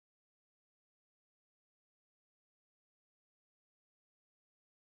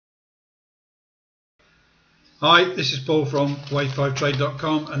Hi, this is Paul from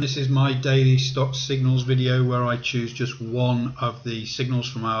Wave5trade.com, and this is my daily stock signals video where I choose just one of the signals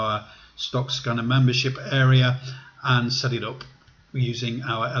from our stock scanner membership area and set it up using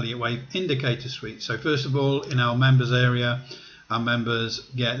our Elliott Wave indicator suite. So first of all, in our members area, our members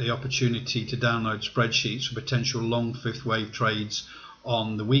get the opportunity to download spreadsheets for potential long fifth wave trades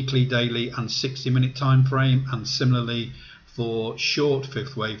on the weekly, daily and 60-minute time frame, and similarly for short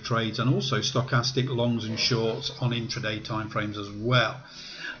fifth wave trades, and also stochastic longs and shorts on intraday time frames as well.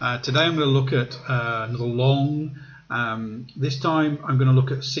 Today I'm going to look at another long. This time I'm going to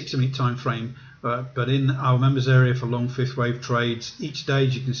look at 60-minute time frame, but in our members area for long fifth wave trades, each day,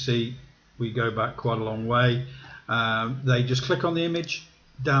 as you can see, we go back quite a long way. They just click on the image,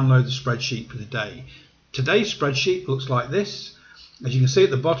 download the spreadsheet for the day. Today's spreadsheet looks like this. As you can see at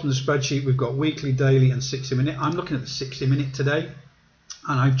the bottom of the spreadsheet, we've got weekly, daily and 60-minute. I'm looking at the 60-minute today,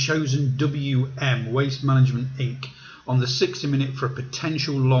 and I've chosen WM, Waste Management Inc., on the 60-minute for a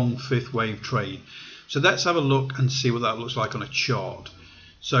potential long fifth wave trade. So let's have a look and see what that looks like on a chart.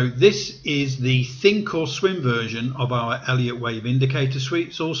 So this is the think or swim version of our Elliott Wave indicator suite.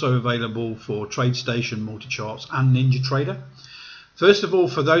 It's also available for TradeStation, Multicharts and NinjaTrader. First of all,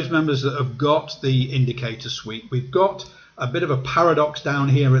 for those members that have got the indicator suite, we've got a bit of a paradox down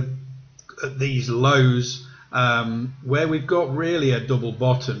here at these lows, where we've got really a double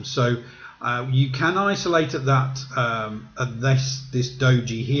bottom. So you can isolate at that at this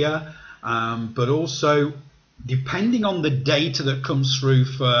doji here, but also depending on the data that comes through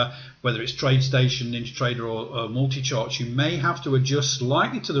for whether it's TradeStation, NinjaTrader or Multicharts, you may have to adjust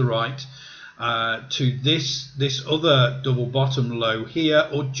slightly to the right to this other double bottom low here,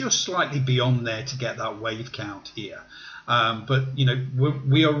 or just slightly beyond there to get that wave count here. But you know,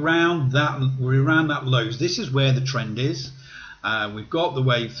 we're around that lows. This is where the trend is. We've got the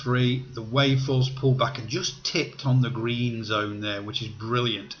wave 3, the wave 4's pulled back and just tipped on the green zone there, which is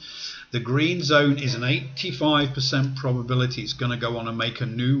brilliant. The green zone is an 85% probability it's going to go on and make a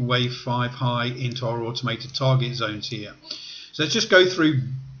new wave 5 high into our automated target zones here. So let's just go through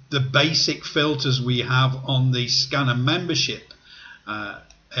the basic filters we have on the scanner membership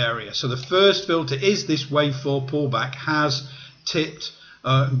area. So the first filter is this wave 4 pullback has tipped,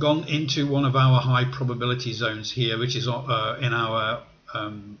 gone into one of our high probability zones here, which is in our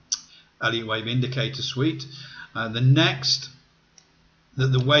Elliott Wave indicator suite. The next, that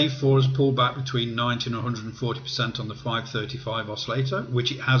the wave 4 has pulled back between 90 and 140% on the 535 oscillator,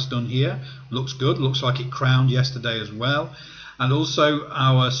 which it has done here. Looks good, looks like it crowned yesterday as well. And also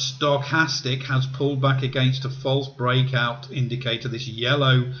our stochastic has pulled back against a false breakout indicator, this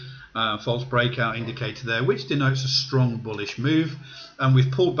yellow false breakout indicator there, which denotes a strong bullish move, and we've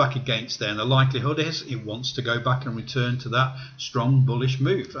pulled back against there, and the likelihood is it wants to go back and return to that strong bullish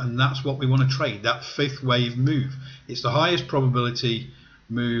move, and that's what we want to trade, that fifth wave move. It's the highest probability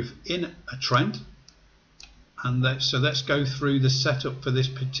move in a trend. And so let's go through the setup for this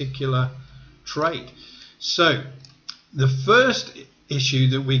particular trade. So the first issue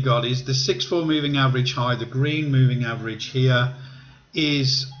that we got is the 6-4 moving average high. The green moving average here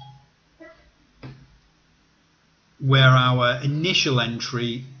is where our initial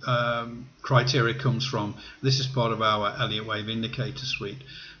entry criteria comes from. This is part of our Elliott Wave indicator suite.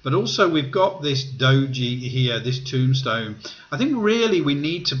 But also we've got this doji here, this tombstone. I think really we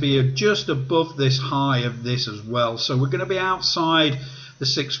need to be just above this high of this as well. So we're going to be outside the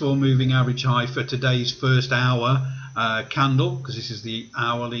 6-4 moving average high for today's first hour candle, because this is the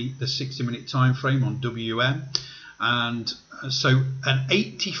hourly, the 60-minute time frame on WM, and so an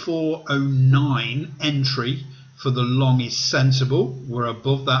 84.09 entry for the long is sensible. We're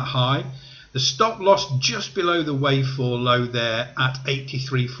above that high. The stop loss just below the wave 4 low there at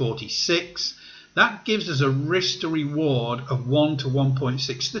 83.46. That gives us a risk to reward of 1 to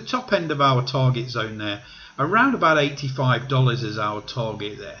 1.6, the top end of our target zone there. Around about $85 is our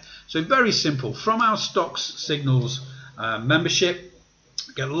target there. So very simple. From our stocks signals membership,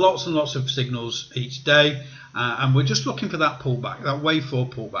 get lots and lots of signals each day, and we're just looking for that pullback, that wave 4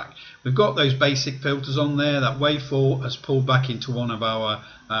 pullback. We've got those basic filters on there. That wave 4 has pulled back into one of our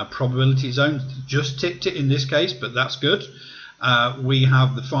probability zones, just tipped it in this case, but that's good. We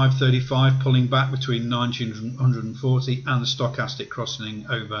have the 535 pulling back between 90 and 140, and the stochastic crossing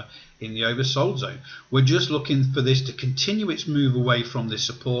over in the oversold zone. We're just looking for this to continue its move away from this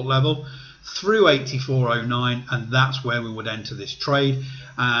support level through 84.09, and that's where we would enter this trade.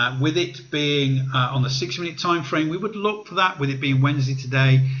 With it being on the 6-minute time frame, we would look for that, with it being Wednesday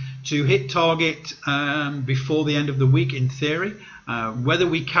today, to hit target before the end of the week in theory. Whether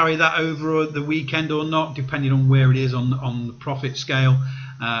we carry that over the weekend or not, depending on where it is on the profit scale,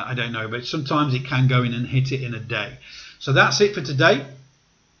 I don't know, but sometimes it can go in and hit it in a day. So that's it for today.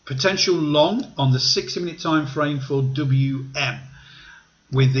 Potential long on the 60-minute time frame for WM,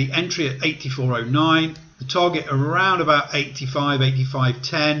 with the entry at 84.09, the target around about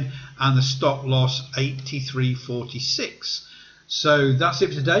 85.10, and the stop loss 83.46. So that's it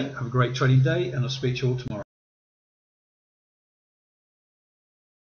for today. Have a great trading day, and I'll speak to you all tomorrow.